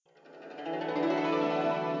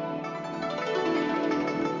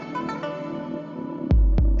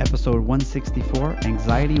episode 164,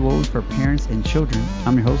 Anxiety Woes for Parents and Children.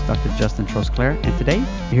 I'm your host, Dr. Justin Trosclair, and today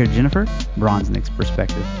you hear Jennifer Bronsnick's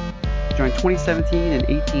perspective. Join 2017 and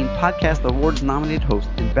 18 Podcast Awards nominated host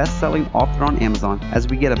and best-selling author on Amazon as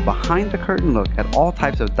we get a behind-the-curtain look at all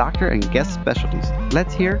types of doctor and guest specialties.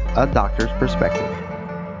 Let's hear a doctor's perspective.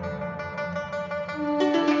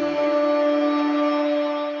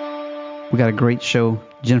 We got a great show.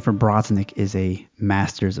 Jennifer Bronsnick is a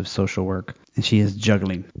master's of social work, and she is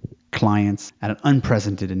juggling clients at an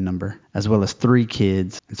unprecedented number, as well as 3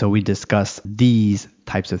 kids. And so we discuss these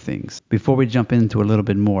types of things. Before we jump into a little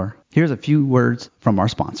bit more, here's a few words from our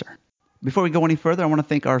sponsor. Before we go any further, I want to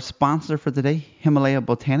thank our sponsor for today, Himalaya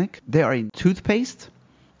Botanic. They are a toothpaste.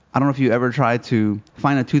 I don't know if you ever tried to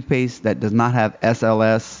find a toothpaste that does not have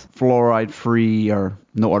SLS, fluoride-free, or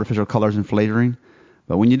no artificial colors and flavoring.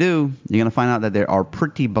 But when you do, you're going to find out that they are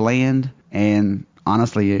pretty bland, and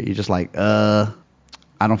honestly, you're just like, I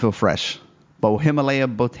don't feel fresh. But with Himalaya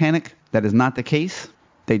Botanic, that is not the case.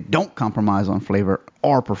 They don't compromise on flavor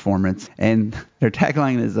or performance, and their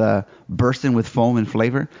tagline is bursting with foam and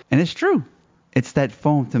flavor. And it's true. It's that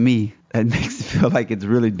foam, to me, that makes it feel like it's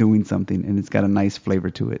really doing something, and it's got a nice flavor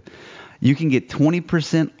to it. You can get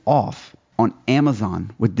 20% off on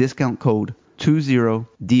Amazon with discount code 20DOCTOR.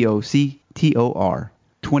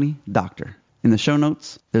 20 Doctor. In the show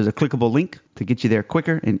notes, there's a clickable link to get you there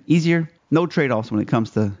quicker and easier. No trade-offs when it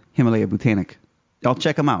comes to Himalaya Botanic. Y'all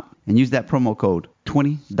check them out and use that promo code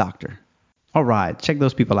 20 Doctor. All right, check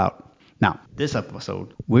those people out. Now, this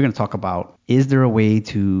episode, we're going to talk about, is there a way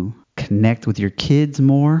to connect with your kids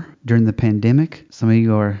more during the pandemic? Some of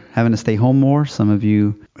you are having to stay home more. Some of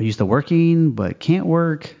you are used to working but can't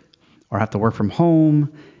work or have to work from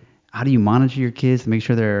home. How do you monitor your kids to make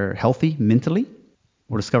sure they're healthy mentally?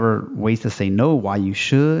 We'll discover ways to say no, why you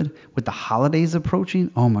should. With the holidays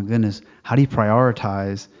approaching, oh my goodness, how do you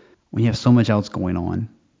prioritize when you have so much else going on?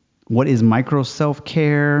 What is micro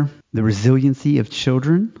self-care, the resiliency of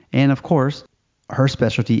children? And of course, her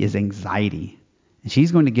specialty is anxiety. And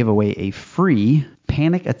she's going to give away a free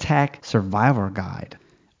panic attack survivor guide.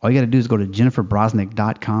 All you got to do is go to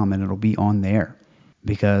jenniferbronsnick.com and it'll be on there.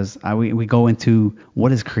 Because we go into what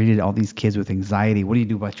has created all these kids with anxiety. What do you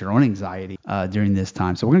do about your own anxiety during this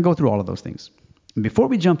time? So we're going to go through all of those things. And before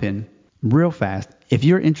we jump in, real fast, if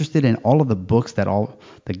you're interested in all of the books that all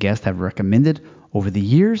the guests have recommended over the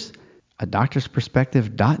years,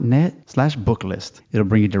 adoctorsperspective.net/book list. It'll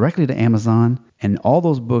bring you directly to Amazon, and all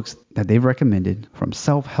those books that they've recommended, from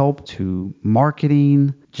self-help to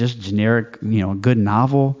marketing, just generic, good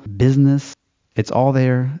novel, business, it's all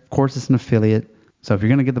there. Of course, it's an affiliate. So if you're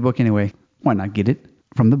going to get the book anyway, why not get it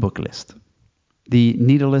from the book list? The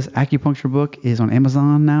Needleless Acupuncture book is on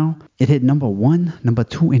Amazon now. It hit number 1, number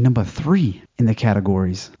 2, and number 3 in the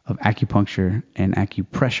categories of acupuncture and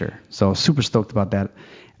acupressure. So super stoked about that.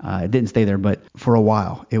 It didn't stay there, but for a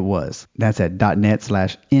while it was. That's at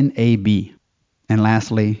 .net/NAB. And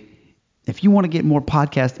lastly, if you want to get more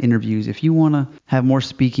podcast interviews, if you want to have more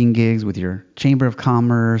speaking gigs with your Chamber of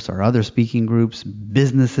Commerce or other speaking groups,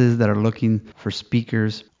 businesses that are looking for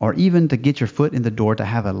speakers, or even to get your foot in the door to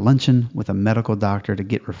have a luncheon with a medical doctor to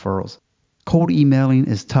get referrals. Cold emailing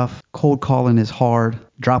is tough. Cold calling is hard.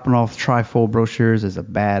 Dropping off trifold brochures is a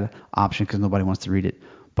bad option because nobody wants to read it.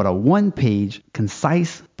 But a one-page,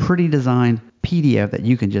 concise, pretty designed PDF that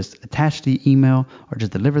you can just attach to the email or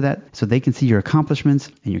just deliver that so they can see your accomplishments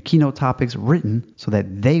and your keynote topics written so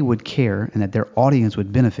that they would care and that their audience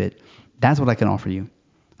would benefit. That's what I can offer you.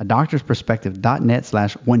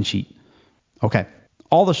 adoctorsperspective.net/one-sheet. Okay.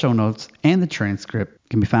 All the show notes and the transcript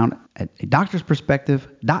can be found at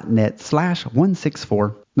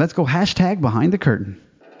adoctorsperspective.net/164. Let's go #behind the curtain.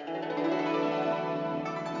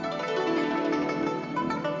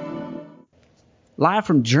 Live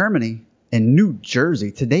from Germany and New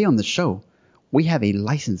Jersey, today on the show, we have a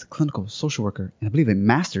licensed clinical social worker and I believe a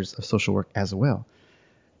master's of social work as well.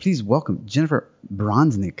 Please welcome Jennifer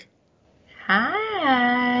Bronsnick.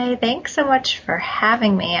 Hi, thanks so much for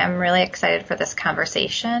having me. I'm really excited for this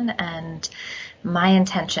conversation, and my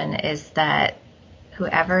intention is that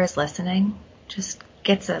whoever is listening just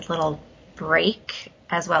gets a little break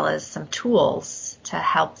as well as some tools to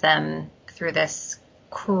help them through this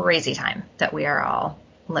crazy time that we are all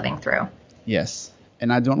living through. Yes.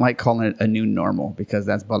 And I don't like calling it a new normal because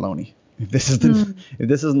that's baloney. If this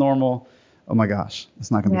is normal, oh my gosh,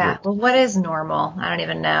 it's not going to be good. Well, what is normal? I don't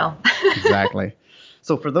even know. Exactly.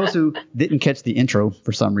 So for those who didn't catch the intro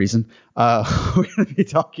for some reason, we're going to be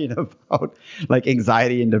talking about like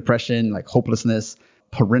anxiety and depression, like hopelessness,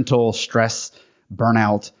 parental stress,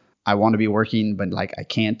 burnout. I want to be working, but like I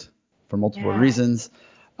can't for multiple reasons.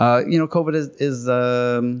 COVID is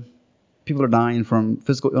people are dying from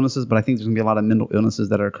physical illnesses, but I think there's going to be a lot of mental illnesses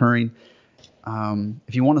that are occurring.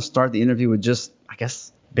 If you want to start the interview with just, I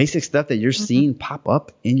guess, basic stuff that you're seeing pop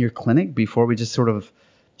up in your clinic before we just sort of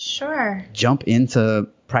jump into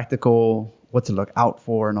practical, what to look out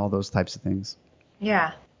for and all those types of things.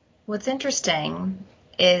 Yeah. What's interesting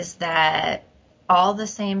is that all the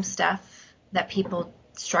same stuff that people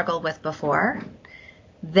struggled with before,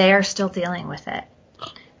 they're still dealing with it,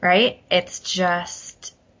 right? It's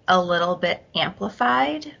just a little bit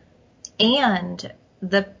amplified. And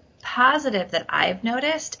the positive that I've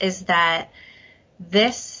noticed is that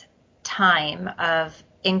this time of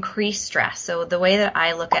increased stress, so the way that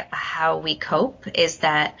I look at how we cope is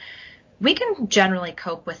that we can generally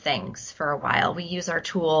cope with things for a while. We use our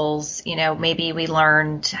tools, maybe we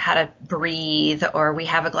learned how to breathe, or we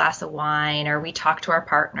have a glass of wine, or we talk to our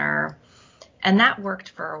partner, and that worked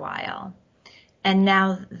for a while. And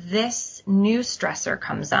now this new stressor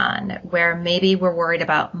comes on where maybe we're worried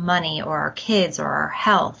about money or our kids or our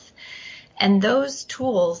health. And those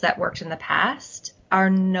tools that worked in the past are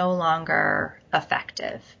no longer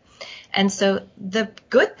effective. And so the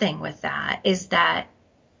good thing with that is that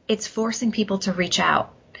it's forcing people to reach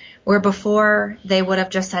out, where before they would have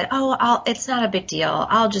just said, it's not a big deal.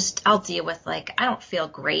 I'll deal with, I don't feel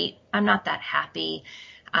great. I'm not that happy.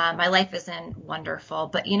 My life isn't wonderful,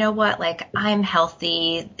 but you know what? I'm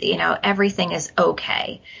healthy, everything is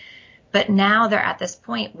okay. But now they're at this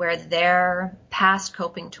point where their past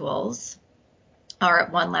coping tools are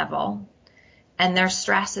at one level and their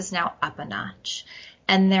stress is now up a notch,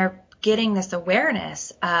 and they're getting this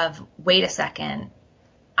awareness of, wait a second,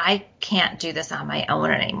 I can't do this on my own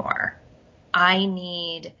anymore. I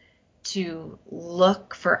need to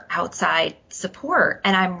look for outside support,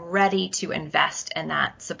 and I'm ready to invest in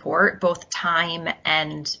that support, both time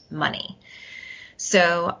and money.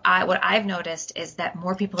 So what I've noticed is that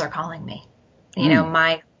more people are calling me.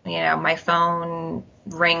 My phone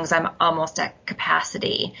rings. I'm almost at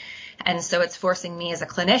capacity. And so it's forcing me as a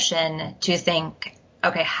clinician to think,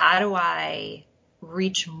 okay, how do I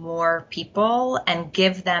reach more people and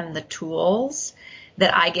give them the tools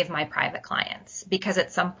that I give my private clients? Because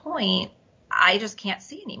at some point, I just can't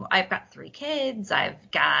see anymore. I've got 3 kids. I've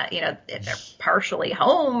got, they're partially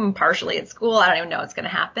home, partially at school. I don't even know what's going to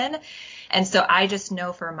happen. And so I just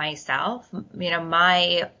know for myself,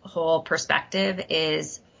 my whole perspective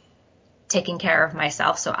is taking care of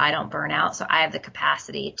myself so I don't burn out, so I have the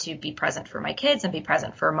capacity to be present for my kids and be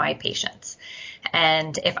present for my patients.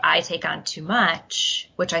 And if I take on too much,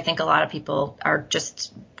 which I think a lot of people are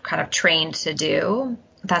just kind of trained to do,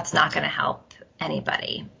 that's not going to help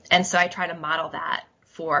anybody. And so I try to model that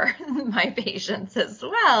for my patients as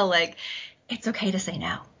well. It's okay to say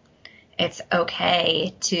no. It's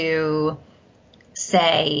okay to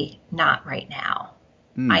say, not right now.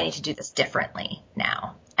 I need to do this differently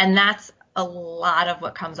now. And that's a lot of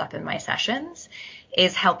what comes up in my sessions,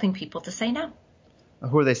 is helping people to say no.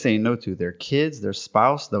 Who are they saying no to? Their kids, their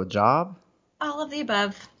spouse, their job? All of the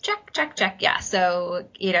above. Check, check, check. Yeah. So,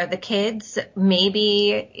 the kids,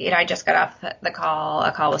 maybe, I just got off a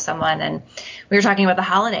call with someone, and we were talking about the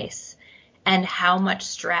holidays and how much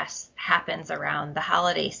stress happens around the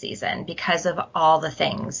holiday season because of all the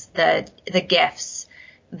things, the gifts,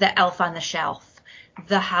 the elf on the shelf,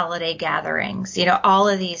 the holiday gatherings, all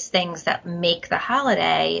of these things that make the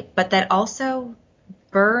holiday, but that also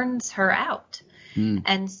burns her out.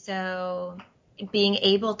 And so being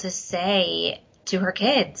able to say to her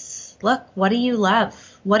kids, look, what do you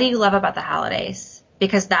love? What do you love about the holidays?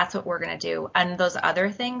 Because that's what we're going to do. And those other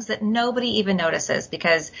things that nobody even notices,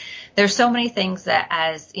 because there's so many things that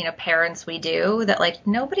as, parents we do that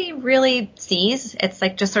nobody really sees. It's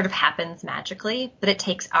just sort of happens magically, but it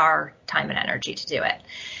takes our time and energy to do it.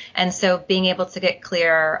 And so being able to get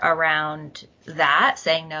clear around that,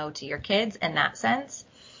 saying no to your kids in that sense,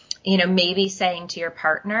 maybe saying to your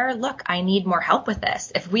partner, look, I need more help with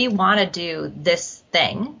this. If we want to do this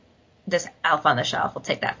thing, this elf on the shelf, we'll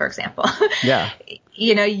take that for example. Yeah.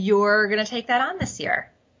 You're going to take that on this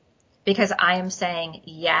year because I am saying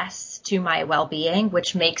yes to my well-being,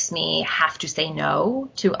 which makes me have to say no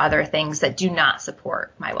to other things that do not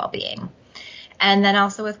support my well-being. And then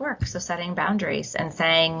also with work. So setting boundaries and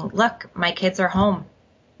saying, look, my kids are home.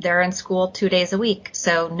 They're in school 2 days a week.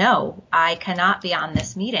 So no, I cannot be on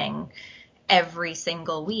this meeting every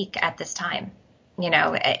single week at this time.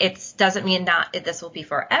 It doesn't mean this will be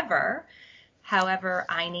forever. However,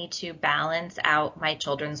 I need to balance out my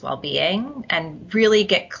children's well-being and really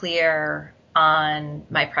get clear on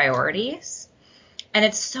my priorities. And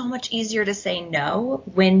it's so much easier to say no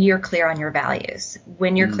when you're clear on your values,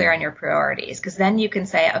 when you're clear on your priorities, because then you can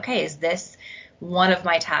say, okay, is this one of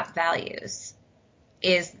my top values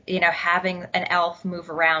is, having an elf move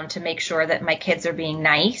around to make sure that my kids are being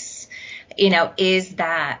nice, is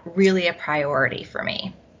that really a priority for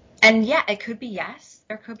me? And yeah, it could be yes,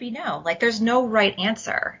 or it could be no. Like there's no right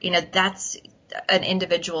answer. That's an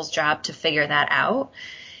individual's job to figure that out.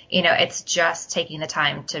 It's just taking the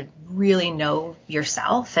time to really know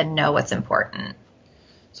yourself and know what's important.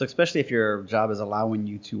 So especially if your job is allowing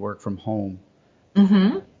you to work from home,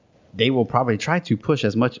 Mm-hmm. they will probably try to push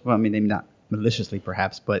as much. Well, I mean, maybe not maliciously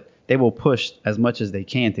perhaps, but they will push as much as they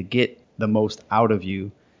can to get the most out of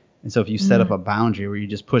you. And so if you set up a boundary where you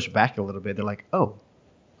just push back a little bit, they're like, oh,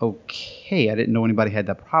 okay, I didn't know anybody had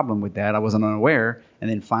that problem with that. I wasn't unaware. And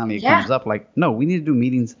then finally it comes up like, no, we need to do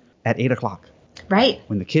meetings at 8:00. Right.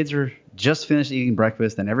 When the kids are just finished eating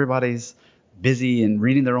breakfast and everybody's busy and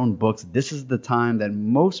reading their own books, this is the time that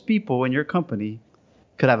most people in your company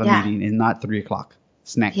could have a meeting and not 3:00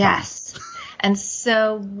 snack time. Yes. And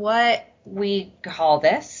so what we call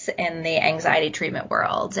this in the anxiety treatment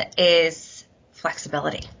world is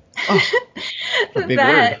flexibility. Oh, a big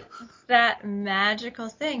word. That magical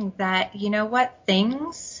thing that,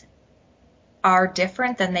 things are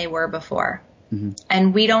different than they were before. Mm-hmm.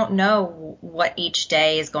 And we don't know what each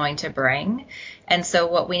day is going to bring. And so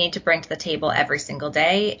what we need to bring to the table every single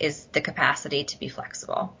day is the capacity to be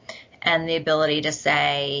flexible and the ability to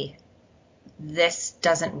say, this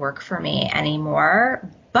doesn't work for me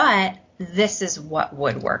anymore, but this is what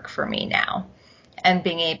would work for me now. And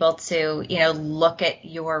being able to, look at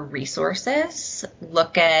your resources,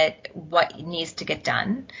 look at what needs to get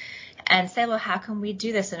done, and say, well, how can we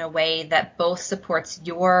do this in a way that both supports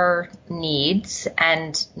your needs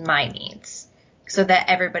and my needs, so that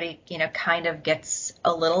everybody, kind of gets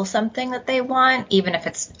a little something that they want, even if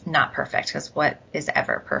it's not perfect, because what is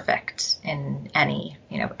ever perfect in any,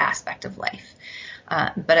 aspect of life?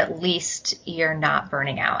 But at least you're not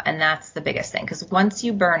burning out. And that's the biggest thing, because once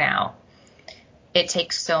you burn out, it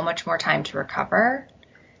takes so much more time to recover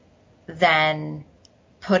than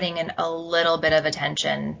putting in a little bit of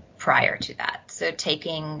attention prior to that. So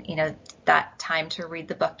taking, that time to read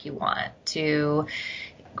the book you want, to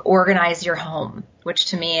organize your home, which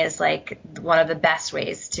to me is like one of the best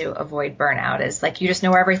ways to avoid burnout, is like you just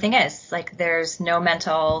know where everything is. Like there's no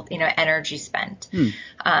mental, energy spent.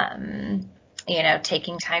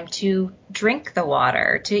 Taking time to drink the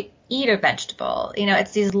water, to eat a vegetable.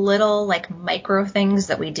 It's these little like micro things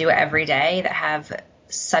that we do every day that have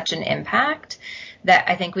such an impact that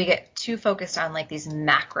I think we get too focused on like these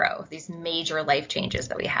major life changes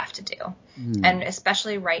that we have to do. And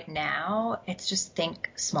especially right now, it's just think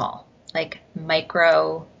small, like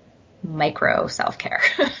micro self-care.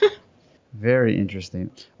 Very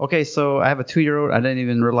interesting. Okay, so I have a 2-year-old. I didn't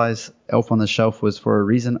even realize Elf on the Shelf was for a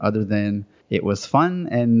reason other than it was fun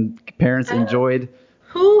and parents enjoyed.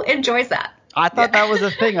 Who enjoys that? I thought that was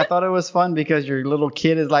a thing. I thought it was fun because your little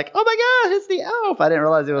kid is like, oh my gosh, it's the elf. I didn't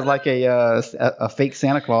realize it was like a fake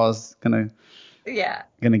Santa Claus gonna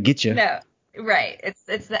get you. No, right.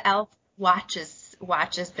 It's the elf watches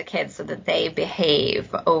the kids so that they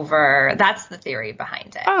behave over. That's the theory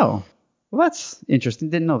behind it. Oh, well, that's interesting.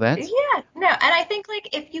 Didn't know that. Yeah, no. And I think like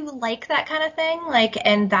if you like that kind of thing, like,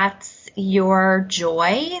 and that's your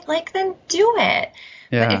joy, like then do it.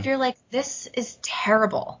 Yeah. But if you're like, this is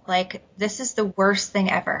terrible, like this is the worst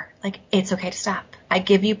thing ever, like it's okay to stop. I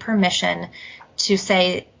give you permission to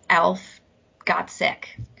say Elf got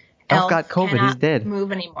sick. Elf got COVID. He's dead.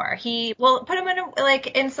 Move anymore. Put him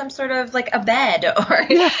in some sort of like a bed or,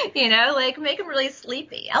 like make him really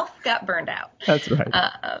sleepy. Elf got burned out. That's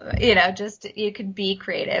right. Just you could be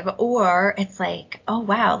creative. Or it's like, oh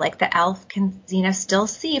wow, like the elf can, still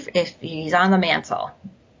see if he's on the mantle.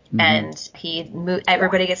 Mm-hmm. And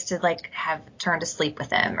everybody gets to like have turn to sleep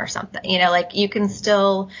with him or something, like you can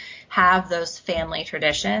still have those family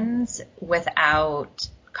traditions without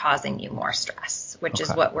causing you more stress, which is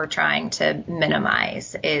what we're trying to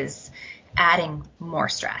minimize, is adding more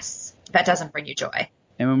stress that doesn't bring you joy.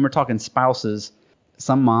 And when we're talking spouses,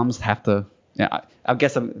 some moms have to, I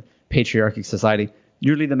guess a patriarchic society,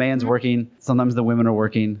 usually the man's working, sometimes the women are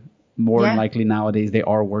working, more than likely nowadays they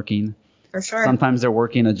are working. For sure. Sometimes they're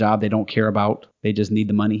working a job they don't care about. They just need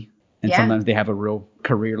the money. And sometimes they have a real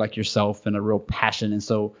career like yourself and a real passion. And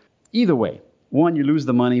so either way, one, you lose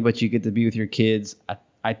the money, but you get to be with your kids.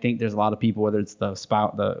 I think there's a lot of people, whether it's the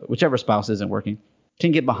spouse, whichever spouse isn't working,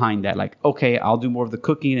 can get behind that. Like, okay, I'll do more of the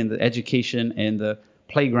cooking and the education and the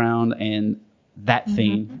playground and that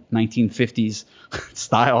thing, 1950s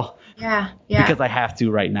style. Yeah. Because I have to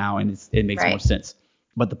right now, and it makes more sense.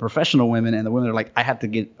 But the professional women and the women are like, I have to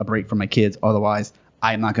get a break from my kids, otherwise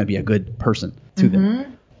I am not going to be a good person to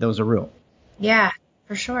them. Those are real. Yeah,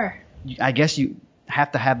 for sure. I guess you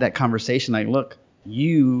have to have that conversation. Like, look,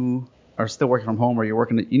 you are still working from home, or you're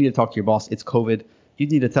working. You need to talk to your boss. It's COVID. You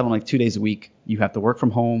need to tell them like 2 days a week you have to work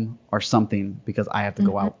from home or something, because I have to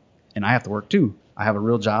go out and I have to work too. I have a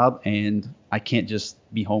real job, and I can't just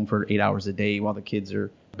be home for 8 hours a day while the kids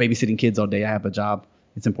are babysitting kids all day. I have a job.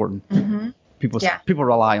 It's important. Yeah. People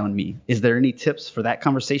rely on me. Is there any tips for that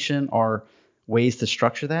conversation or ways to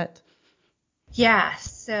structure that? Yeah.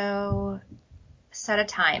 So set a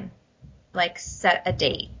time, like set a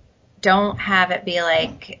date. Don't have it be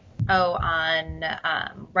like, oh, on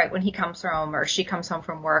right when he comes home or she comes home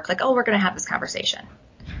from work, like, oh, we're going to have this conversation.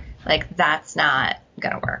 Like, that's not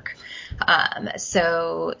going to work.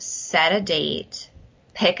 So set a date,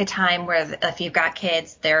 pick a time where if you've got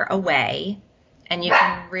kids, they're away, and you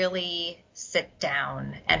can really sit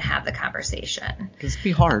down and have the conversation. Because it'd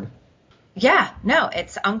be hard. Yeah, no,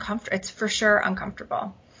 it's uncomfortable. It's for sure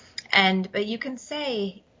uncomfortable. But you can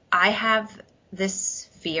say, I have this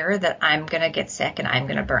fear that I'm going to get sick and I'm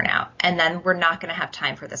going to burn out. And then we're not going to have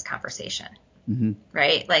time for this conversation.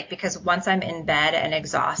 Right? Like, because once I'm in bed and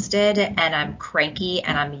exhausted and I'm cranky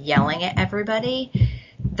and I'm yelling at everybody,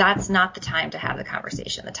 that's not the time to have the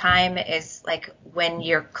conversation. The time is like when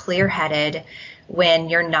you're clear headed, when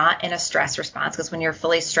you're not in a stress response, because when you're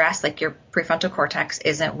fully stressed, like your prefrontal cortex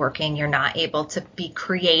isn't working, you're not able to be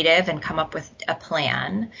creative and come up with a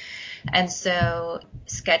plan. And so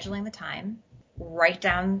scheduling the time, write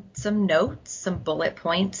down some notes, some bullet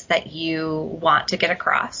points that you want to get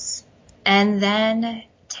across, and then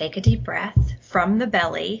take a deep breath from the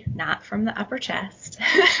belly, not from the upper chest.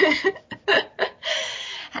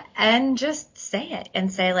 And just say it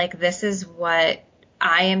and say, like, this is what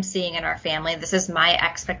I am seeing in our family. This is my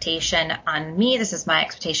expectation on me. This is my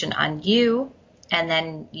expectation on you. And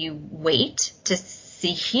then you wait to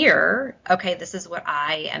see here, okay, this is what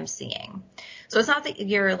I am seeing. So it's not that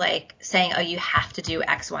you're like saying, oh, you have to do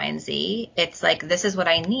X, Y, and Z. It's like, this is what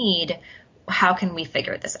I need. How can we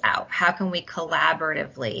figure this out? How can we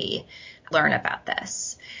collaboratively learn about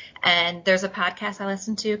this? And there's a podcast I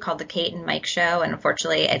listen to called The Kate and Mike Show. And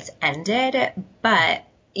unfortunately, it's ended, but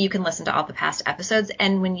you can listen to all the past episodes.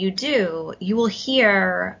 And when you do, you will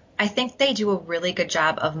hear, I think they do a really good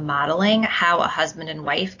job of modeling how a husband and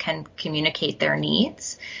wife can communicate their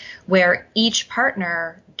needs, where each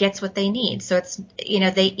partner gets what they need. So it's,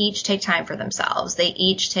 they each take time for themselves. They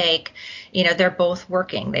each take, they're both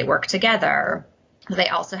working. They work together. They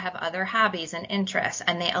also have other hobbies and interests,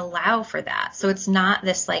 and they allow for that. So it's not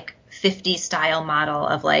this like 50s style model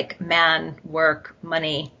of like man, work,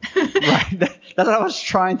 money. Right. That's what I was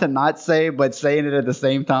trying to not say, but saying it at the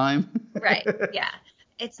same time. Right. Yeah.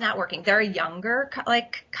 It's not working. They're a younger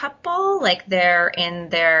couple, like they're in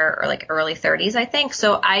their like early 30s, I think.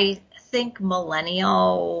 So I think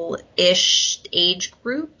millennial-ish age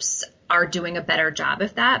groups are doing a better job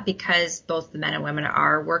of that, because both the men and women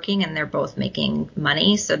are working and they're both making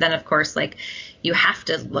money. So then, of course, like you have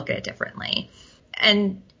to look at it differently.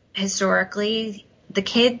 And historically, the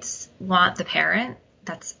kids want the parent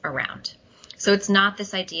that's around. So it's not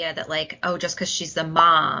this idea that like, oh, just because she's the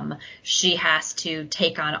mom, she has to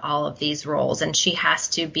take on all of these roles and she has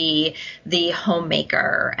to be the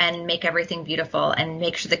homemaker and make everything beautiful and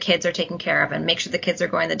make sure the kids are taken care of and make sure the kids are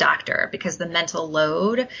going to the doctor, because the mental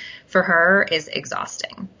load for her is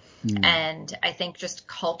exhausting. And I think just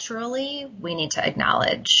culturally, we need to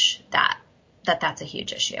acknowledge that's a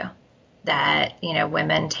huge issue, that,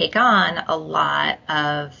 women take on a lot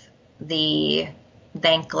of the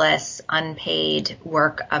thankless, unpaid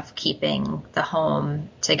work of keeping the home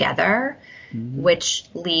together, which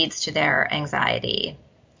leads to their anxiety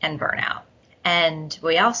and burnout. And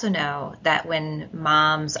we also know that when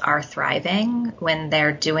moms are thriving, when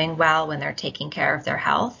they're doing well, when they're taking care of their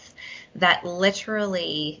health, that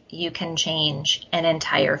literally you can change an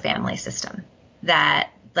entire family system.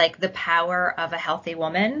 That like the power of a healthy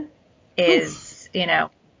woman is,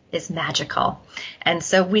 is magical. And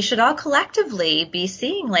so we should all collectively be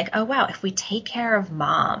seeing like, oh, wow, if we take care of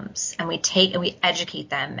moms and we educate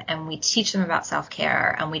them and we teach them about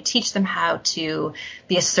self-care and we teach them how to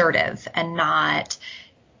be assertive and not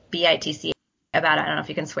BITC about it. I don't know if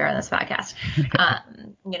you can swear on this podcast,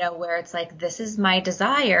 where it's like, this is my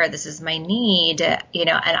desire, this is my need, and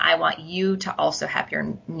I want you to also have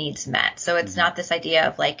your needs met. So it's not this idea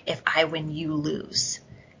of like, if I win, you lose.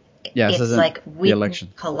 Yeah, it's like we can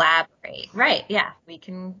collaborate. Right. Yeah. We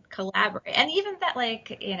can collaborate. And even that,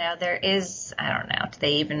 like, there is, I don't know, do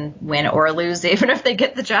they even win or lose even if they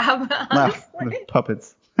get the job? Honestly?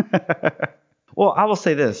 Puppets. Well, I will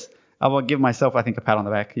say this. I will give myself, I think, a pat on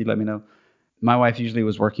the back. You let me know. My wife usually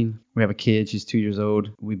was working. We have a kid. She's 2 years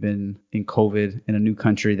old. We've been in COVID in a new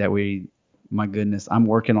country that my goodness, I'm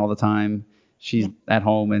working all the time. She's at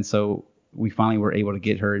home. And so we finally were able to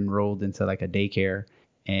get her enrolled into like a daycare.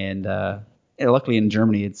 And luckily in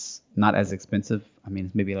Germany, it's not as expensive. I mean,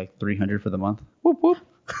 it's maybe like 300 for the month. Whoop, whoop.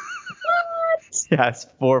 Yeah, it's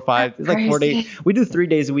 4 or 5. It's like 4 days. We do 3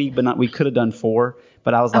 days a week, but we could have done 4.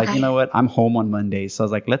 But I was like, you know what? I'm home on Mondays. So I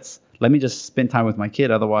was like, let me just spend time with my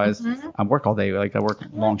kid. Otherwise, I work all day. Like I work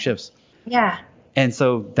long shifts. Yeah. And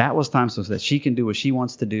so that was time so that she can do what she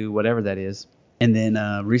wants to do, whatever that is. And then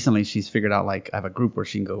recently she's figured out like I have a group where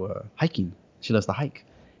she can go hiking. She loves to hike.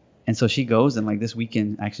 And so she goes, and like this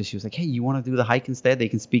weekend, actually, she was like, hey, you want to do the hike instead? They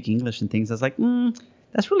can speak English and things. I was like,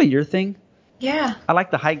 that's really your thing. Yeah. I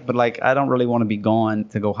like to hike, but like I don't really want to be gone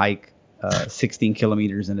to go hike 16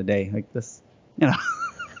 kilometers in a day. Like this,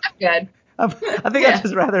 Good. I think I'd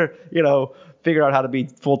just rather, figure out how to be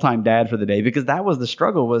full-time dad for the day, because that was the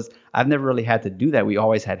struggle. Was I've never really had to do that. We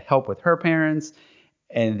always had help with her parents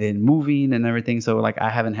and then moving and everything. So like I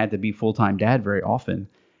haven't had to be full-time dad very often.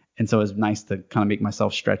 And so it's nice to kind of make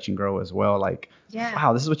myself stretch and grow as well. Like,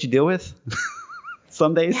 wow, this is what you deal with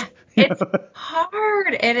some days. Yeah. It's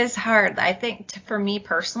hard. It is hard. I think for me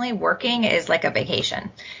personally, working is like a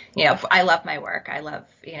vacation. I love my work. I love,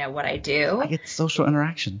 what I do. I get social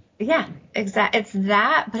interaction. Yeah, exactly. It's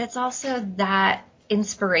that, but it's also that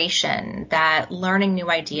inspiration, that learning new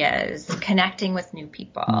ideas, connecting with new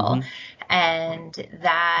people. And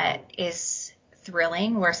that is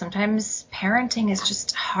thrilling, where sometimes parenting is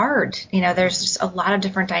just hard. There's just a lot of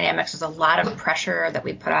different dynamics. There's a lot of pressure that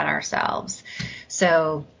we put on ourselves.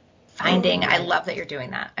 So I love that you're doing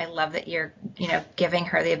that. I love that you're, giving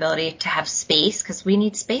her the ability to have space, because we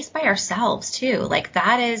need space by ourselves too. Like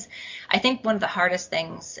that is, I think, one of the hardest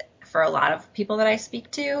things for a lot of people that I speak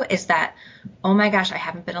to is that, oh my gosh, I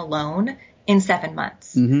haven't been alone in 7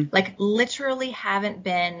 months. Like literally haven't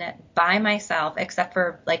been by myself, except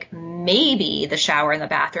for like maybe the shower in the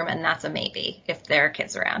bathroom. And that's a maybe if there are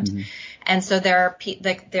kids around. And so there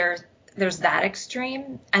are there's that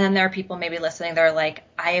extreme. And then there are people maybe listening that are like,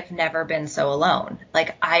 I have never been so alone.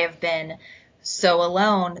 Like I have been so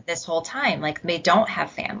alone this whole time. Like they don't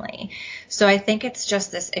have family. So I think it's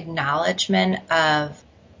just this acknowledgement of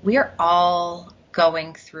we are all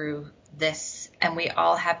going through this, and we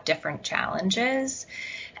all have different challenges,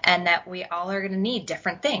 and that we all are going to need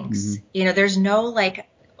different things. There's no like,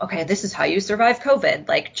 okay, this is how you survive COVID,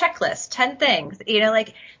 like checklist, 10 things,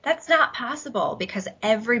 like that's not possible, because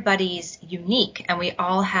everybody's unique, and we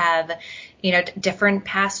all have, different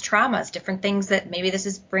past traumas, different things that maybe this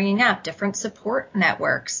is bringing up, different support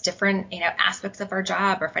networks, different, aspects of our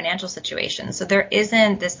job or financial situations. So there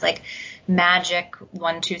isn't this like magic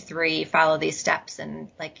 1, 2, 3, follow these steps and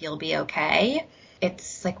like you'll be okay.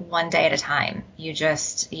 It's like one day at a time. You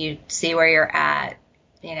see where you're at.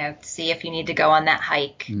 See if you need to go on that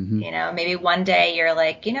hike. Maybe one day you're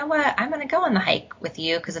like, you know what, I'm going to go on the hike with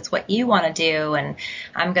you because it's what you want to do. And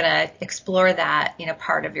I'm going to explore that,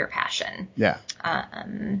 part of your passion. Yeah.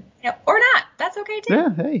 Or not. That's okay too.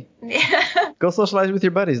 Yeah. Hey. Yeah. Go socialize with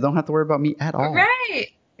your buddies. Don't have to worry about me at all. Right.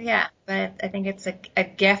 Yeah. But I think it's a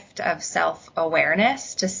gift of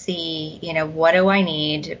self-awareness to see, what do I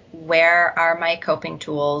need? Where are my coping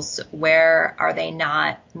tools? Where are they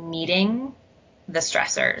not meeting the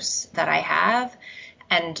stressors that I have?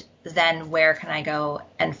 And then where can I go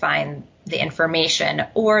and find the information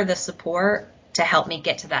or the support to help me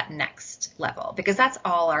get to that next level? Because that's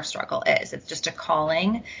all our struggle is. It's just a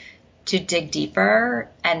calling to dig deeper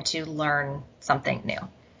and to learn something new.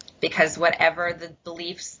 Because whatever the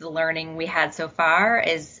beliefs, the learning we had so far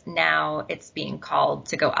is now it's being called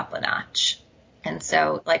to go up a notch. And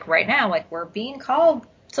so like right now, like we're being called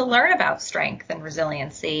to learn about strength and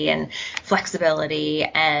resiliency and flexibility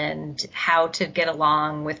and how to get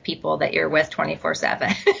along with people that you're with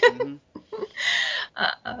 24/7.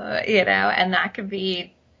 And that could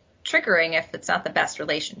be triggering if it's not the best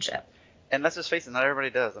relationship. And let's just face it, not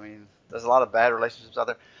everybody does. I mean, there's a lot of bad relationships out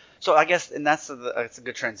there. So I guess, and it's a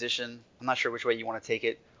good transition. I'm not sure which way you want to take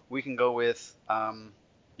it. We can go with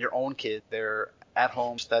your own kid. They're at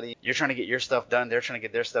home studying. You're trying to get your stuff done. They're trying to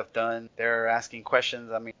get their stuff done. They're asking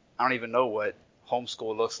questions. I mean, I don't even know what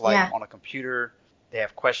homeschool looks like on a computer. They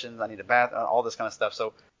have questions. I need a bath, all this kind of stuff.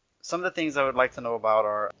 So some of the things I would like to know about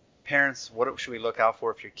are parents, what should we look out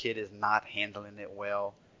for if your kid is not handling it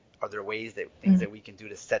well? Are there things that we can do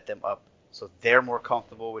to set them up so they're more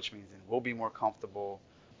comfortable, which means then we'll be more comfortable?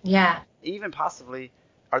 Yeah. Even possibly,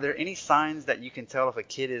 are there any signs that you can tell if a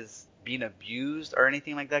kid is being abused or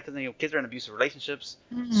anything like that? Because kids are in abusive relationships,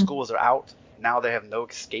 schools are out, now they have no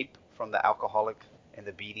escape from the alcoholic and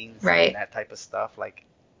the beatings and Right. that type of stuff. Like,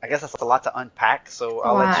 I guess that's a lot to unpack. So A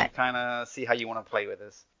I'll let you lot. kind of see how you want to play with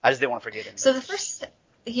this. I just didn't want to forget So anything. the first,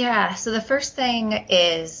 yeah, so the first thing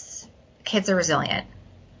is kids are resilient,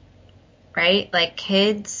 right? Like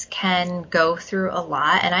kids can go through a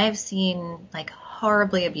lot, and I have seen like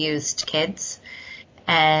horribly abused kids,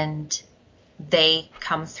 and they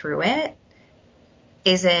come through it.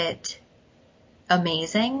 Is it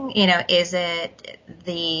amazing? Is it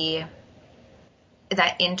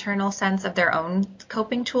that internal sense of their own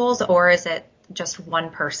coping tools, or is it just one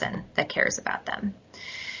person that cares about them?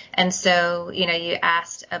 And so, you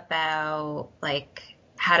asked about like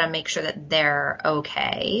how to make sure that they're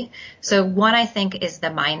okay. So one, I think, is the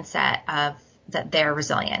mindset of that they're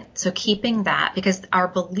resilient. So keeping that, because our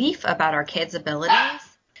belief about our kids' abilities.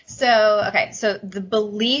 So the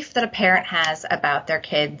belief that a parent has about their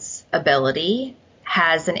kid's ability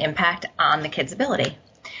has an impact on the kid's ability.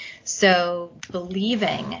 So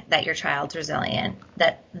believing that your child's resilient,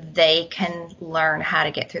 that they can learn how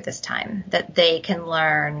to get through this time, that they can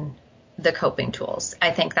learn the coping tools,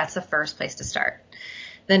 I think that's the first place to start.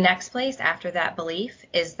 The next place after that belief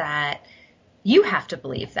is that you have to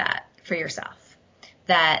believe that for yourself,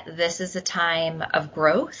 that this is a time of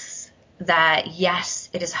growth, that yes,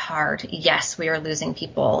 it is hard. Yes, we are losing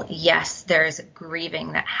people. Yes, there's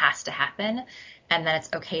grieving that has to happen, and that it's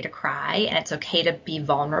okay to cry, and it's okay to be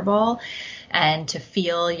vulnerable and to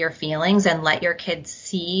feel your feelings and let your kids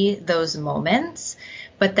see those moments,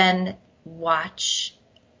 but then watch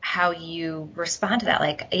how you respond to that.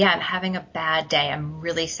 Like, yeah, I'm having a bad day. I'm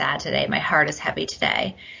really sad today. My heart is heavy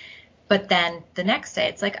today. But then the next day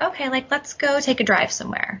it's like, okay, like let's go take a drive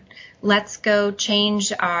somewhere. Let's go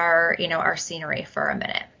change our scenery for a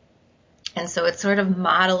minute. And so it's sort of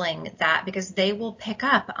modeling that, because they will pick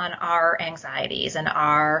up on our anxieties and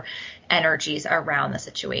our energies around the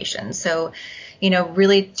situation. So,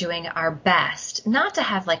 really doing our best not to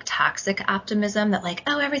have like toxic optimism that like,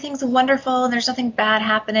 oh, everything's wonderful and there's nothing bad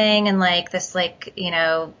happening, and like this like,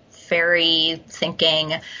 fairy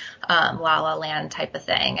thinking, la la land type of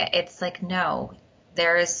thing. It's like, no,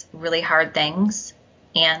 there's really hard things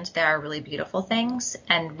and there are really beautiful things,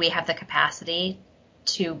 and we have the capacity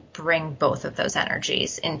to bring both of those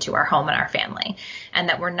energies into our home and our family, and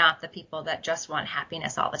that we're not the people that just want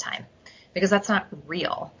happiness all the time, because that's not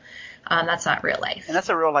real. That's not real life. And that's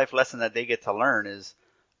a real life lesson that they get to learn is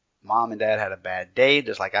mom and dad had a bad day,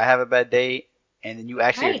 just like I have a bad day. And then you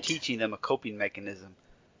actually are Right. teaching them a coping mechanism.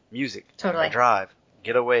 Music, Totally. a drive,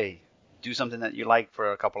 get away, do something that you like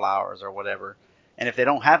for a couple hours or whatever. And if they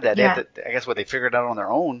don't have that, they have Yeah. to, I guess what they figured out on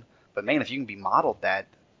their own. But man, if you can be modeled that,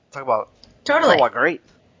 talk about Totally. great.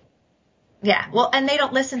 Yeah. Well, and they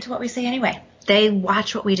don't listen to what we say anyway. They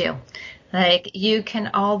watch what we do. Like, you can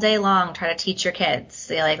all day long try to teach your kids,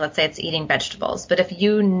 like, let's say it's eating vegetables, but if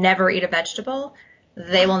you never eat a vegetable,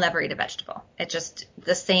 they will never eat a vegetable. It's just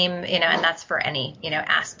the same, and that's for any,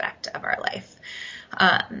 aspect of our life.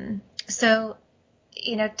 So,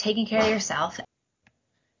 taking care of yourself.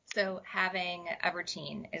 So having a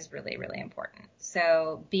routine is really, really important.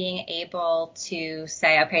 So being able to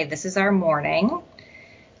say, okay, this is our morning.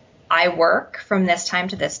 I work from this time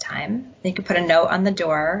to this time. You could put a note on the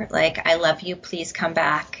door, like, I love you, please come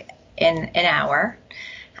back in an hour.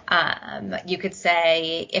 You could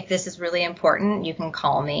say, if this is really important, you can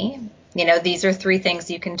call me. These are 3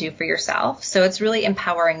 things you can do for yourself. So it's really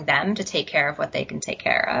empowering them to take care of what they can take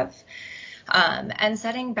care of. And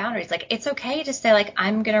setting boundaries. Like, it's okay to say, like,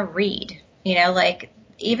 I'm going to read, like,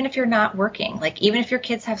 even if you're not working, like, even if your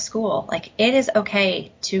kids have school, like, it is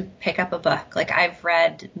okay to pick up a book. Like, I've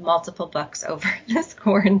read multiple books over this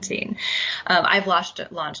quarantine. I've launched a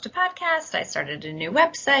podcast. I started a new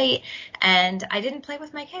website, and I didn't play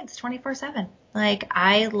with my kids 24/7. Like,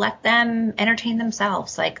 I let them entertain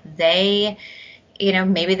themselves. Like, they,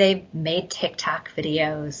 maybe they made TikTok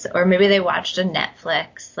videos, or maybe they watched a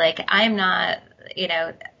Netflix. Like, I'm not,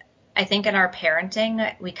 I think in our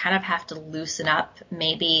parenting, we kind of have to loosen up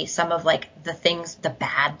maybe some of like the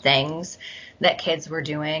bad things that kids were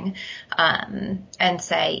doing, and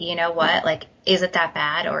say, you know what, like, is it that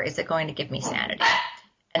bad, or is it going to give me sanity?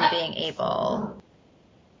 And being able,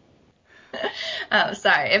 oh,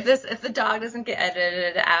 sorry. If the dog doesn't get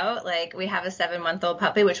edited out, like, we have a 7-month-old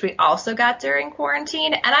puppy, which we also got during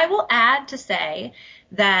quarantine. And I will add to say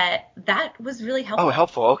that was really helpful. Oh,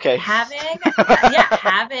 helpful. Okay.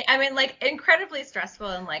 I mean, like, incredibly stressful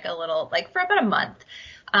and like a little, like, for about a month.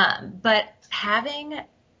 But having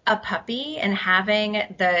a puppy and having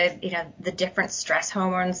the different stress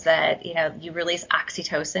hormones that, you release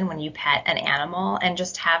oxytocin when you pet an animal, and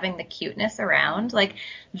just having the cuteness around, like,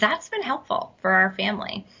 that's been helpful for our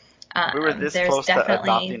family. We were this There's close to definitely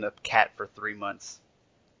adopting a cat for 3 months.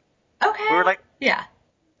 We were okay, like, yeah,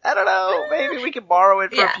 I don't know, maybe we could borrow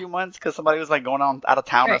it for a yeah, few months because somebody was like going on out of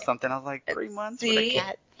town or right. something. I was like, 3 months with a See,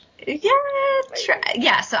 cat? yeah,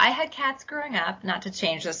 yeah. So I had cats growing up. Not to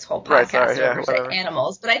change this whole Right, sorry, podcast yeah, over to whatever.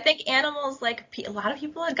 animals, but I think animals, like a lot of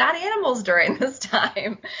people have got animals during this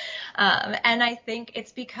time, and I think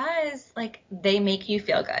it's because like they make you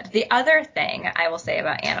feel good. The other thing I will say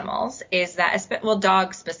about animals is that, well,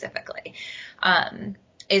 dogs specifically,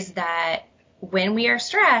 is that when we are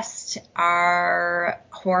stressed, our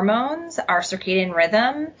hormones, our circadian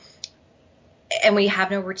rhythm, and we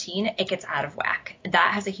have no routine, it gets out of whack.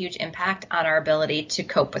 That has a huge impact on our ability to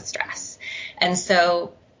cope with stress. And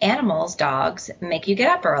so animals, dogs, make you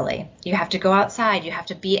get up early. You have to go outside. You have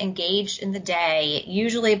to be engaged in the day,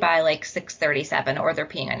 usually by like 6:37, or they're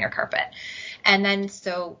peeing on your carpet. And then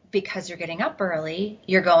so because you're getting up early,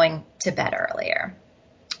 you're going to bed earlier.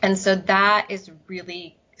 And so that is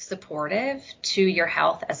really supportive to your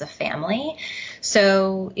health as a family.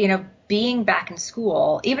 So, being back in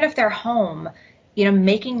school, even if they're home,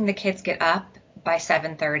 making the kids get up by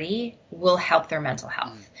 7:30 will help their mental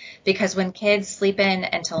health. Because when kids sleep in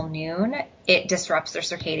until noon, it disrupts their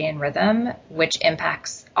circadian rhythm, which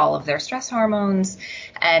impacts all of their stress hormones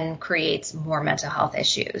and creates more mental health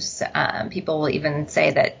issues. People will even say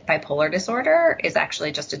that bipolar disorder is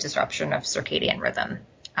actually just a disruption of circadian rhythm.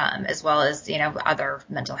 As well as, other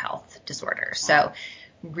mental health disorders. So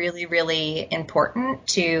really, really important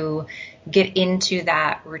to get into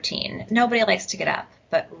that routine. Nobody likes to get up,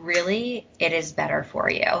 but really it is better for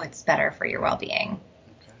you. It's better for your well-being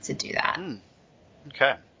to do that.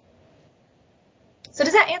 Okay. So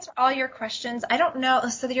does that answer all your questions? I don't know.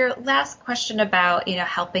 So your last question about,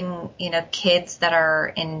 helping, kids that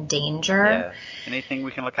are in danger. Yeah. Anything we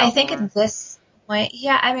can look out for? I think at this point,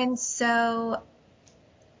 yeah, I mean, so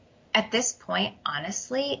at this point,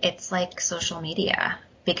 honestly, it's like social media,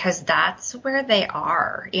 because that's where they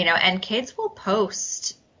are, and kids will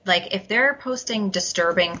post, like if they're posting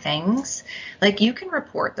disturbing things, like you can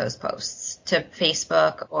report those posts to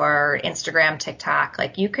Facebook or Instagram, TikTok,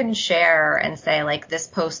 like you can share and say like this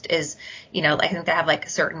post is, I think they have like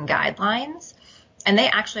certain guidelines, and they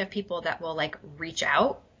actually have people that will like reach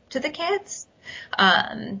out to the kids.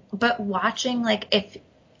 But watching, like if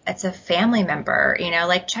it's a family member,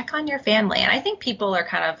 like check on your family. And I think people are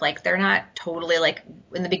kind of like, they're not totally like,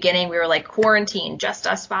 in the beginning we were like quarantine, just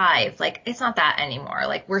us five. Like it's not that anymore.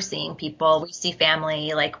 Like we're seeing people, we see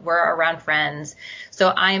family, like we're around friends. So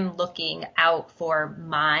I'm looking out for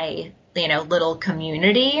my, little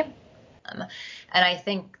community. And I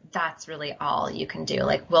think that's really all you can do.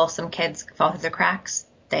 Like, will some kids fall through the cracks?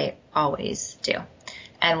 They always do.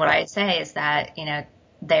 And what I say is that,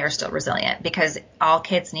 they are still resilient, because all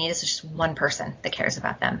kids need is just one person that cares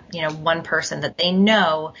about them, one person that they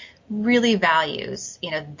know really values,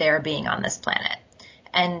 their being on this planet.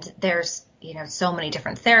 And there's, so many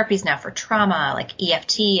different therapies now for trauma, like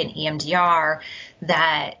EFT and EMDR,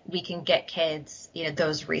 that we can get kids,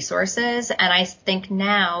 those resources. And I think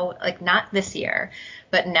now, like not this year,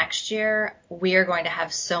 but next year, we are going to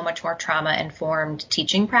have so much more trauma-informed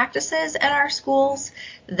teaching practices at our schools,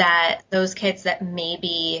 that those kids that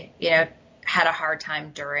maybe, had a hard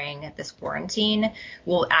time during this quarantine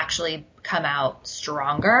will actually come out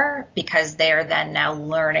stronger, because they are then now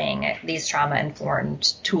learning these trauma-informed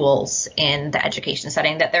tools in the education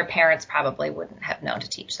setting that their parents probably wouldn't have known to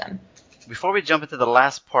teach them. Before we jump into the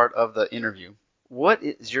last part of the interview, what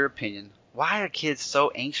is your opinion? Why are kids so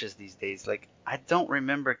anxious these days? Like, I don't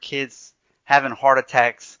remember kids having heart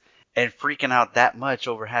attacks and freaking out that much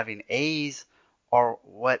over having A's or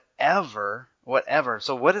whatever.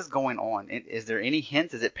 So what is going on? Is there any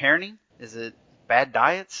hint? Is it parenting? Is it bad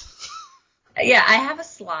diets? Yeah, I have a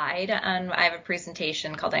slide I have a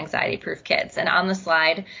presentation called Anxiety Proof Kids. And on the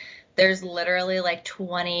slide, there's literally like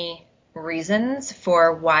 20 reasons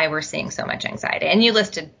for why we're seeing so much anxiety. And you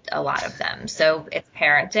listed a lot of them. So it's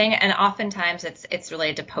parenting. And oftentimes it's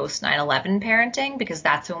related to post 9/11 parenting, because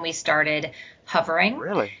that's when we started hovering.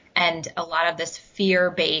 Really? And a lot of this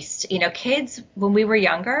fear-based, kids, when we were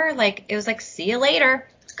younger, like it was like, see you later.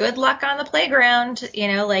 Good luck on the playground,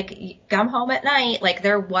 like come home at night. Like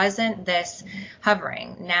there wasn't this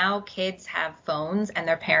hovering. Now kids have phones and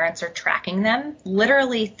their parents are tracking them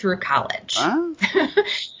literally through college. Huh?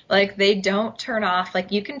 Like they don't turn off.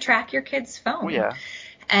 Like you can track your kid's phone. Oh, yeah.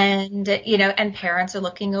 And, and parents are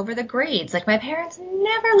looking over the grades. Like my parents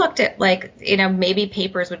never looked at like, maybe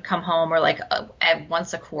papers would come home or like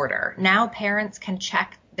once a quarter. Now parents can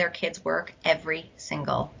check their kids' work every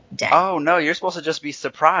single day. Oh, no, you're supposed to just be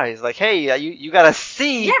surprised. Like, hey, you got to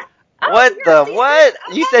see. Yeah. Oh, What you're the decent. what?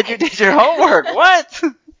 You said you did your homework. What?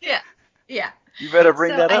 Yeah. Yeah. You better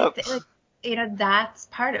bring So that up. like, that's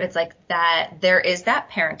part of it. It's like that there is that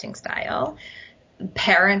parenting style.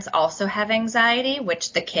 Parents also have anxiety,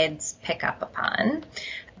 which the kids pick up upon.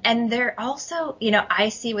 And they're also, I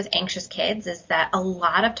see with anxious kids is that a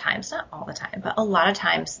lot of times, not all the time, but a lot of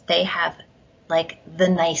times they have like the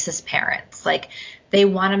nicest parents. Like they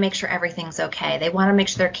want to make sure everything's okay. They want to make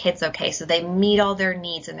sure their kid's okay. So they meet all their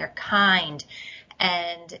needs and they're kind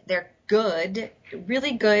and they're good,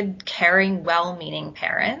 really good, caring, well-meaning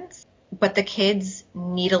parents. But the kids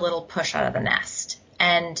need a little push out of the nest.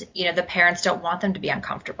 And, the parents don't want them to be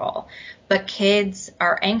uncomfortable. But kids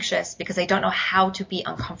are anxious because they don't know how to be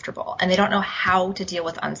uncomfortable and they don't know how to deal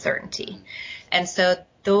with uncertainty. And so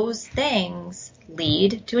those things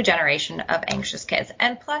lead to a generation of anxious kids.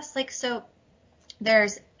 And plus, so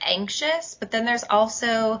there's anxious, but then there's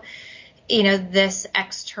also, this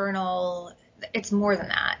external, it's more than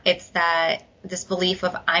that. It's that this belief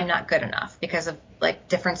of I'm not good enough because of like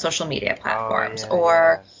different social media platforms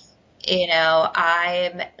or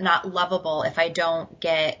I'm not lovable if I don't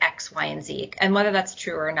get X, Y, and Z. And whether that's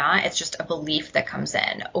true or not, it's just a belief that comes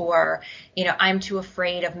in. Or, I'm too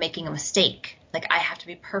afraid of making a mistake. Like I have to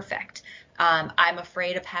be perfect. I'm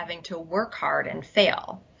afraid of having to work hard and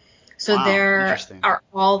fail. So there are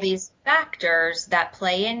all these factors that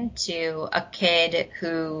play into a kid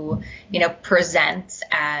who, presents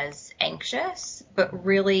as anxious, but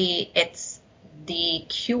really it's the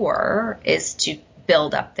cure is to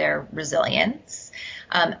build up their resilience,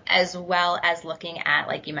 as well as looking at,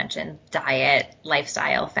 like you mentioned, diet,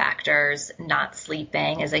 lifestyle factors. Not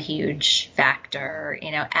sleeping is a huge factor,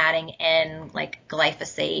 adding in like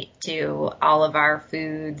glyphosate to all of our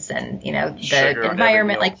foods and, the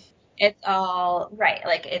environment, like it's all right.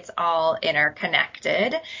 Like it's all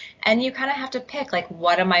interconnected and you kind of have to pick like,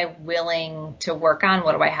 what am I willing to work on?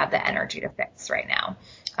 What do I have the energy to fix right now?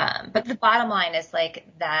 But the bottom line is like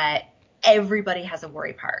that everybody has a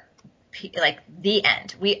worry part, like the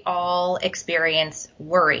end. We all experience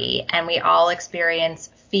worry and we all experience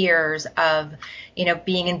fears of,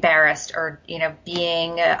 being embarrassed or,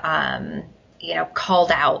 being,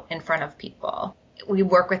 called out in front of people. We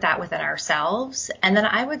work with that within ourselves. And then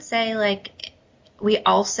I would say like, we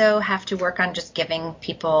also have to work on just giving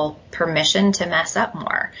people permission to mess up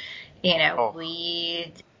more.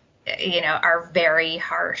 We are very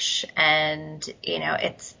harsh and,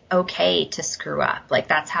 it's okay to screw up. Like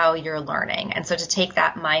that's how you're learning. And so to take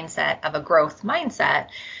that mindset of a growth mindset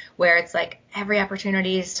where it's like every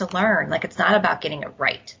opportunity is to learn, like it's not about getting it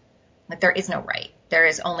right. Like there is no right. There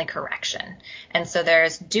is only correction. And so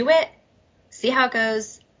there's do it, see how it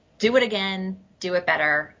goes, do it again, do it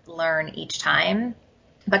better, learn each time.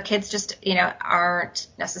 But kids just, aren't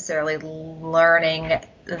necessarily learning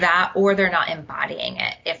that or they're not embodying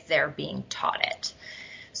it if they're being taught it.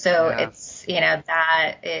 So it's,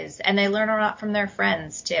 that is, and they learn a lot from their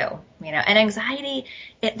friends too, and anxiety,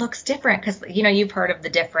 it looks different because, you've heard of the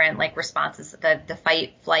different like responses, the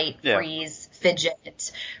fight, flight, freeze,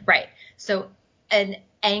 fidget, right? So an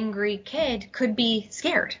angry kid could be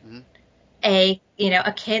scared. Mm-hmm. A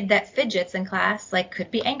kid that fidgets in class, like could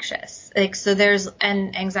be anxious. Like, so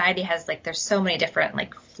and anxiety has like, there's so many different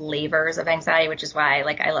like flavors of anxiety, which is why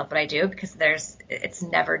like I love what I do because it's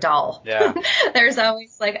never dull. Yeah. There's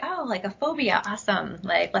always like, oh, like a phobia. Awesome.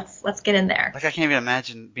 Like, let's get in there. Like I can't even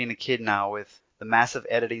imagine being a kid now with the massive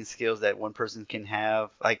editing skills that one person can have.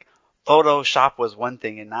 Like Photoshop was one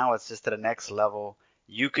thing and now it's just to the next level.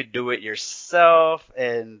 You could do it yourself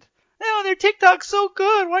and their TikTok's so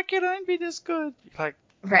good. Why can't I be this good? Like,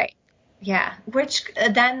 right. Yeah. Which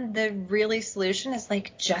then the really solution is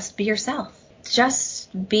like, just be yourself.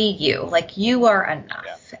 Just be you. Like you are enough.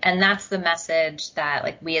 Yeah. And that's the message that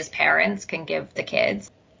like we as parents can give the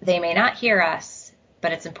kids. They may not hear us,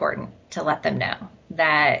 but it's important to let them know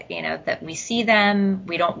that, that we see them.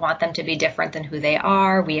 We don't want them to be different than who they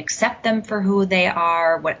are. We accept them for who they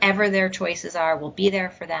are. Whatever their choices are, we'll be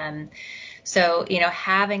there for them. So,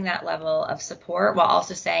 having that level of support while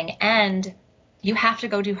also saying, and you have to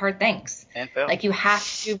go do hard things. And fail. Like you have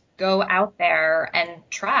to go out there and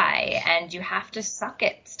try and you have to suck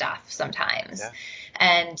at stuff sometimes. Yeah.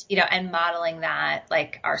 And, and modeling that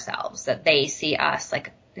like ourselves, that they see us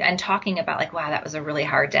like, and talking about like, wow, that was a really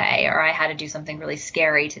hard day, or I had to do something really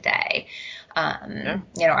scary today. Or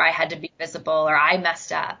I had to be visible, or I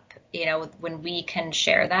messed up, when we can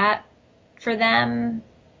share that for them,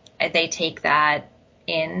 they take that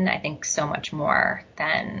in, I think, so much more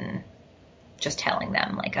than just telling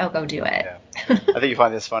them like, oh, go do it. Yeah. I think you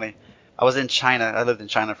find this funny. I was in China. I lived in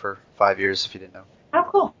China for 5 years, if you didn't know. Oh,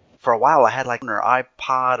 cool. for a while I had like an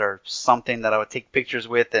iPod or something that I would take pictures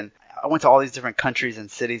with, and I went to all these different countries and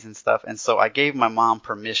cities and stuff, and so I gave my mom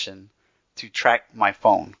permission to track my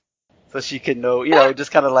phone so she could know,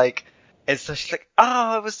 just kind of like, and so she's like,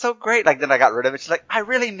 oh, it was so great. Like, then I got rid of it. She's like, I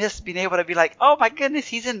really miss being able to be like, oh my goodness,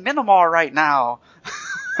 he's in Myanmar right now.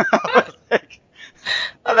 I was like,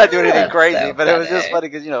 I'm not doing anything crazy, so but funny. it was just funny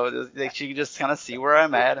because, like, she could just kind of see where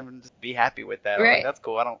I'm at and just be happy with that. I was like, that's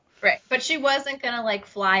cool. I don't. Right. But she wasn't going to like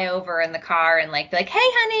fly over in the car and like be like, hey,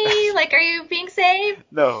 honey, like, are you being safe?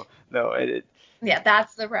 No. Yeah,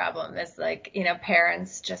 that's the problem is like,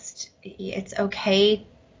 parents just, it's okay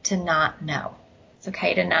to not know. It's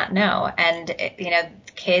okay to not know. And,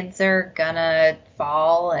 kids are going to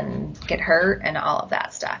fall and get hurt and all of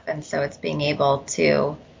that stuff. And so it's being able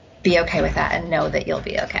to be okay with that and know that you'll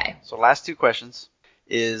be okay. So last two questions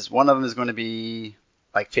is one of them is going to be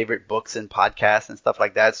like favorite books and podcasts and stuff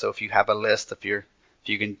like that. So if you have a list, if you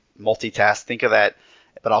can multitask, think of that.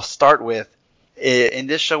 But I'll start with, in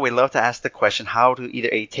this show, we love to ask the question how to either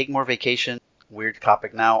take more vacation, weird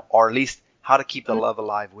topic now, or at least how to keep the love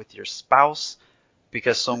alive with your spouse,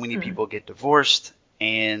 because so many people get divorced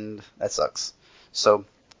and that sucks. So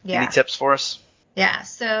any tips for us? Yeah.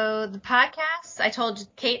 So the podcasts, I told you,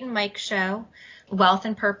 Kate and Mike show, Wealth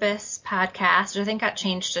and Purpose podcast, which I think got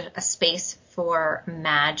changed to a Space for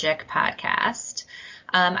Magic podcast.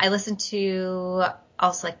 I listen to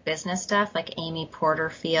also like business stuff, like Amy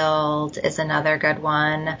Porterfield is another good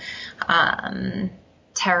one.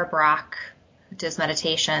 Tara Brach does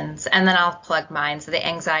meditations, and then I'll plug mine. So the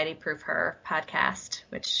Anxiety Proof Her podcast,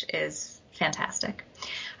 which is fantastic.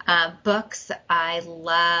 Books, I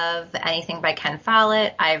love anything by Ken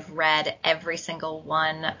Follett. I've read every single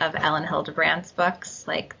one of Ellen Hildebrand's books.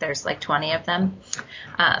 Like there's like 20 of them.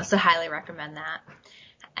 So highly recommend that.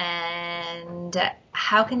 And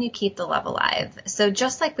how can you keep the love alive? So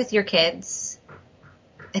just like with your kids,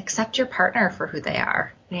 accept your partner for who they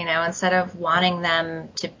are, instead of wanting them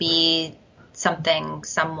to be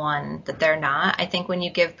someone that they're not. I think when you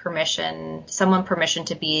give someone permission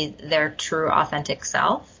to be their true authentic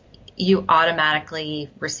self, you automatically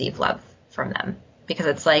receive love from them, because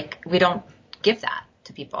it's like, we don't give that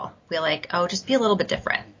to people. We're like, oh, just be a little bit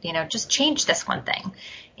different, just change this one thing,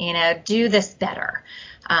 do this better.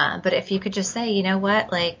 But if you could just say, you know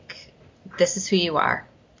what, like, this is who you are,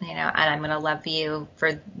 and I'm going to love you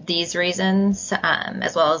for these reasons,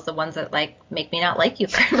 as well as the ones that like make me not like you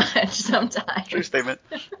very much sometimes. True statement.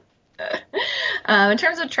 In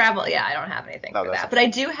terms of travel, I don't have anything for that. But I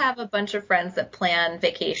do have a bunch of friends that plan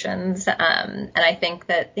vacations, and I think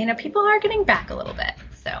that, people are getting back a little bit.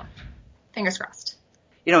 So fingers crossed.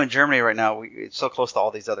 In Germany right now, it's so close to all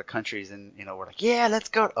these other countries, and, we're like, yeah, let's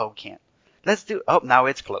go. Oh, can't. Now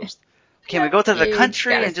it's closed. Can we go to the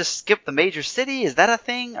country and just skip the major city? Is that a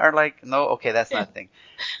thing? Or like, no, okay, that's not a thing.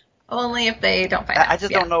 Only if they don't find I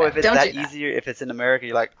just don't know if it's that easier. If it's in America,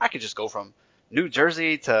 you're like, I could just go from New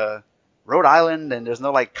Jersey to Rhode Island, and there's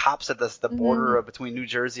no like cops at the border between New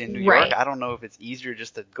Jersey and New York. I don't know if it's easier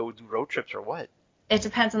just to go do road trips or what. It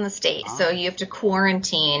depends on the state. So you have to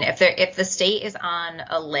quarantine. If the state is on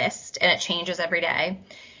a list and it changes every day,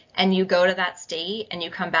 and you go to that state and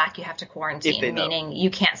you come back, you have to quarantine, meaning you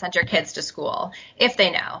can't send your kids to school if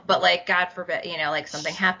they know. But like, God forbid, like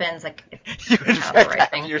something happens, like you would kind of the right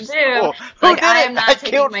thing to do. Like, I am not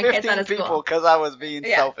taking my kids out of school because I was being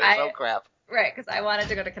selfish. Oh crap! Right, because I wanted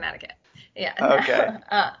to go to Connecticut. Yeah. Okay.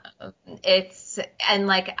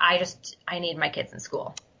 I need my kids in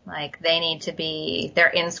school. Like they're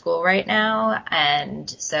in school right now. And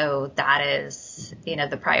so that is,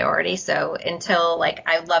 the priority. So until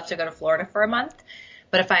I'd love to go to Florida for a month,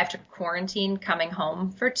 but if I have to quarantine coming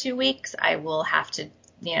home for 2 weeks, I will have to,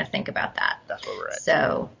 think about that. That's where we're at.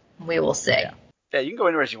 So we will see. Yeah, you can go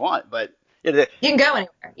anywhere you want, but you can go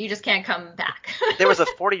anywhere. You just can't come back. There was a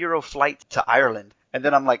 40-euro flight to Ireland, and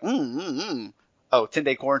then I'm like,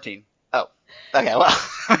 10-day quarantine. Oh, okay. Well,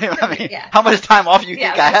 how much time off do you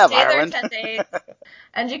think I have, stay Ireland? There 10 days,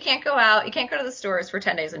 and you can't go out. You can't go to the stores for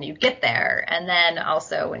 10 days when you get there, and then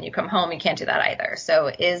also when you come home, you can't do that either. So,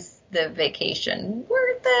 is the vacation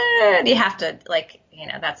worth it? You have to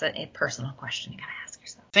that's a personal question you gotta ask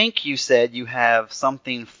yourself. I think you said you have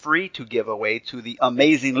something free to give away to the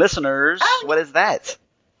amazing listeners. Oh, what is that?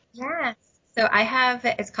 Yes. So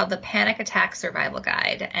it's called the Panic Attack Survival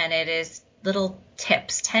Guide, and it is little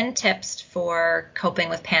tips, 10 tips for coping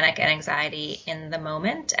with panic and anxiety in the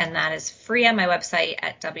moment. And that is free on my website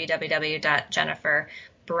at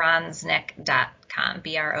www.jenniferbronsnick.com,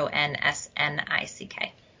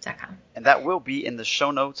 BRONSNICK.com. And that will be in the show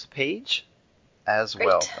notes page as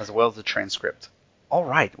well as the transcript. All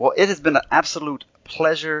right. Well, it has been an absolute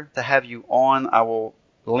pleasure to have you on. I will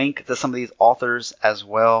link to some of these authors as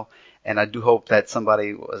well. And I do hope that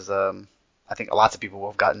somebody was, I think lots of people will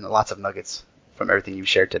have gotten lots of nuggets from everything you've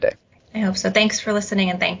shared today. I hope so. Thanks for listening,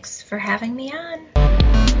 and thanks for having me on.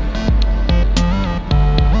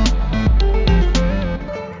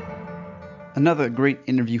 Another great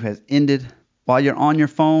interview has ended. While you're on your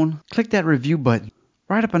phone, click that review button.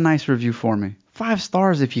 Write up a nice review for me. 5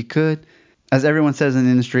 stars if you could. As everyone says in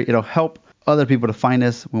the industry, it'll help other people to find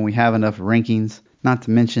us when we have enough rankings. Not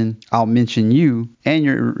to mention, I'll mention you and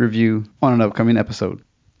your review on an upcoming episode.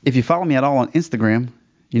 If you follow me at all on Instagram,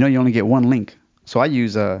 you know you only get one link. So I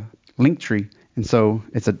use a Linktree. And so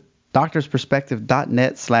it's a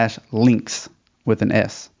doctorsperspective.net/links with an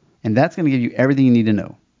S. And that's going to give you everything you need to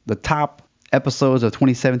know. The top episodes of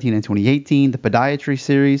 2017 and 2018, the podiatry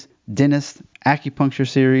series, dentist, acupuncture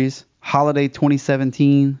series, holiday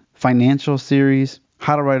 2017, financial series,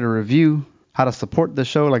 how to write a review, how to support the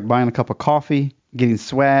show like buying a cup of coffee, getting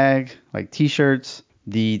swag like t-shirts,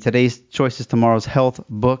 the Today's Choices Tomorrow's Health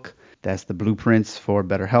book, that's the blueprints for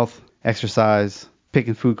better health, exercise,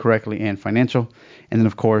 picking food correctly, and financial. And then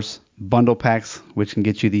of course, bundle packs, which can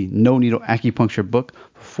get you the no needle acupuncture book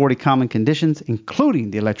for 40 common conditions,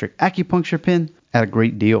 including the electric acupuncture pin at a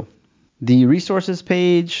great deal. The resources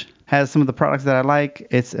page has some of the products that I like.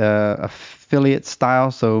 It's affiliate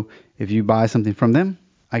style, so if you buy something from them,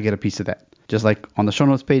 I get a piece of that. Just like on the show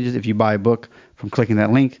notes pages, if you buy a book from clicking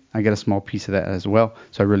that link, I get a small piece of that as well.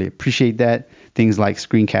 So I really appreciate that. Things like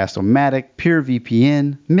Screencast-O-Matic, Pure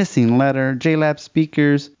VPN, Missing Letter, JLab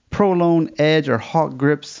speakers, ProLone, Edge, or Hawk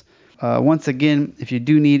grips. Once again, if you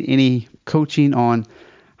do need any coaching on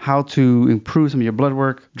how to improve some of your blood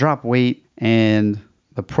work, drop weight, and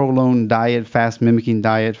the ProLone diet, fast mimicking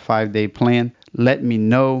diet 5-day plan, let me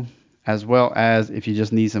know. As well as if you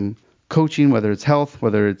just need some coaching, whether it's health,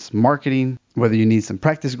 whether it's marketing, whether you need some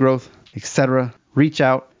practice growth, etc. Reach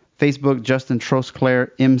out. Facebook, Justin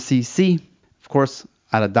Trosclair, MCC. Of course,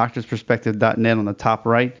 at a doctorsperspective.net on the top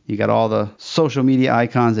right, you got all the social media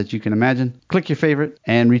icons that you can imagine. Click your favorite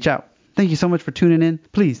and reach out. Thank you so much for tuning in.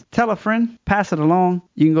 Please tell a friend, pass it along.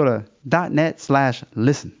 You can go to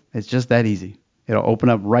 .net/listen. It's just that easy. It'll open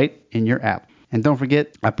up right in your app. And don't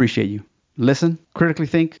forget, I appreciate you. Listen, critically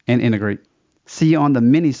think, and integrate. See you on the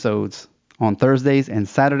mini-sodes on Thursdays and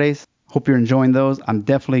Saturdays. Hope you're enjoying those. I'm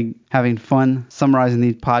definitely having fun summarizing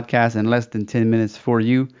these podcasts in less than 10 minutes for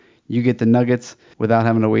you. You get the nuggets without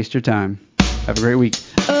having to waste your time. Have a great week.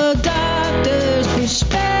 A doctor's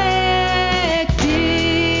perspective.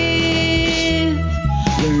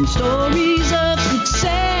 Learn stories of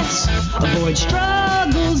success. Avoid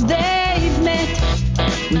struggles they've met.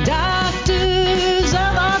 When doctors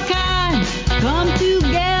of all kinds come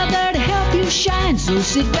together to help you shine. So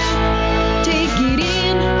sit down